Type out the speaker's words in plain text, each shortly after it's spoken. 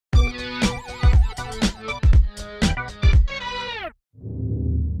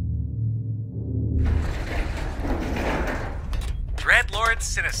Alright,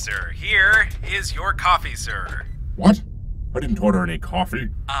 Sinister, here is your coffee, sir. What? I didn't order any coffee.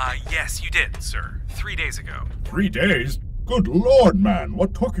 Yes, you did, sir. 3 days ago. 3 days? Good lord, man,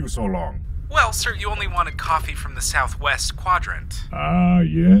 what took you so long? Well, sir, you only wanted coffee from the southwest quadrant. Ah,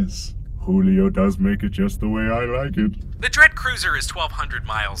 yes. Julio does make it just the way I like it. The Dread Cruiser is 1,200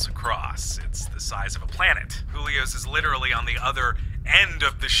 miles across. It's the size of a planet. Julio's is literally on the other end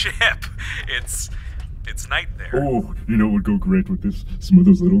of the ship. It's night there. Oh, you know what would go great with this? Some of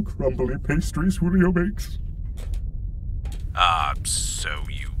those little crumbly pastries Julio makes. So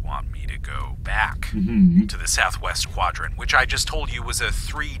you want me to go back Mm-hmm. to the southwest quadrant, which I just told you was a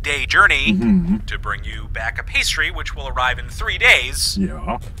 3-day journey, to bring you back a pastry which will arrive in 3 days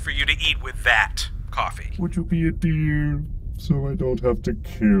Yeah? for you to eat with that coffee. Would you be a dear, so I don't have to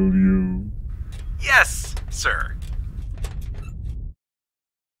kill you? Yes, sir.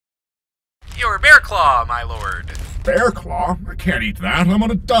 Your bear claw, my lord. Bear claw? I can't eat that. I'm on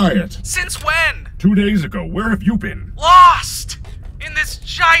a diet. Since when? 2 days ago. Where have you been? Lost! In this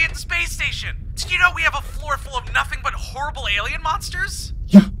giant space station. Did you know we have a floor full of nothing but horrible alien monsters?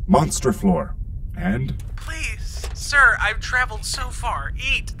 Yeah, monster floor. And? Please, sir, I've traveled so far.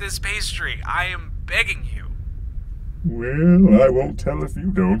 Eat this pastry. I am begging you. Well, I won't tell if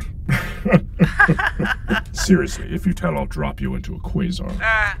you don't. Seriously, if you tell, I'll drop you into a quasar.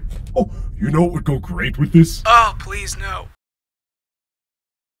 Oh, you know what would go great with this? Oh, please, no.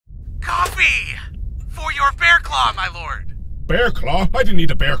 Coffee! For your bear claw, my lord. Bear claw? I didn't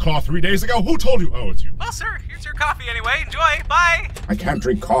eat a bear claw 3 days ago. Who told you? Oh, it's you. Well, sir, here's your coffee anyway. Enjoy. Bye. I can't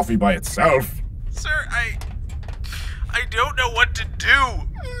drink coffee by itself. Sir, I don't know what to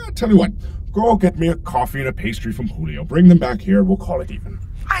do. Tell you what, go get me a coffee and a pastry from Julio. Bring them back here. We'll call it even.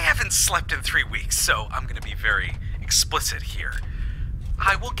 I haven't slept in 3 weeks, so I'm going to be very explicit here.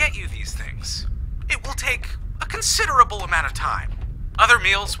 I will get you these things. It will take a considerable amount of time. Other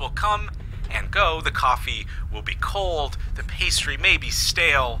meals will come and go. The coffee will be cold. The pastry may be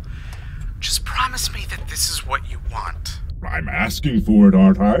stale. Just promise me that this is what you want. I'm asking for it,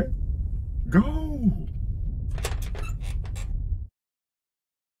 aren't I? Go.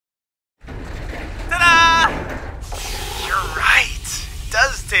 Ta-da! You're right. It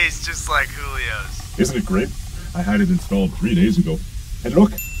does taste just like Julio's. Isn't it great? I had it installed 3 days ago. And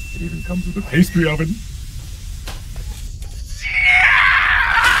look, it even comes with a pastry oven.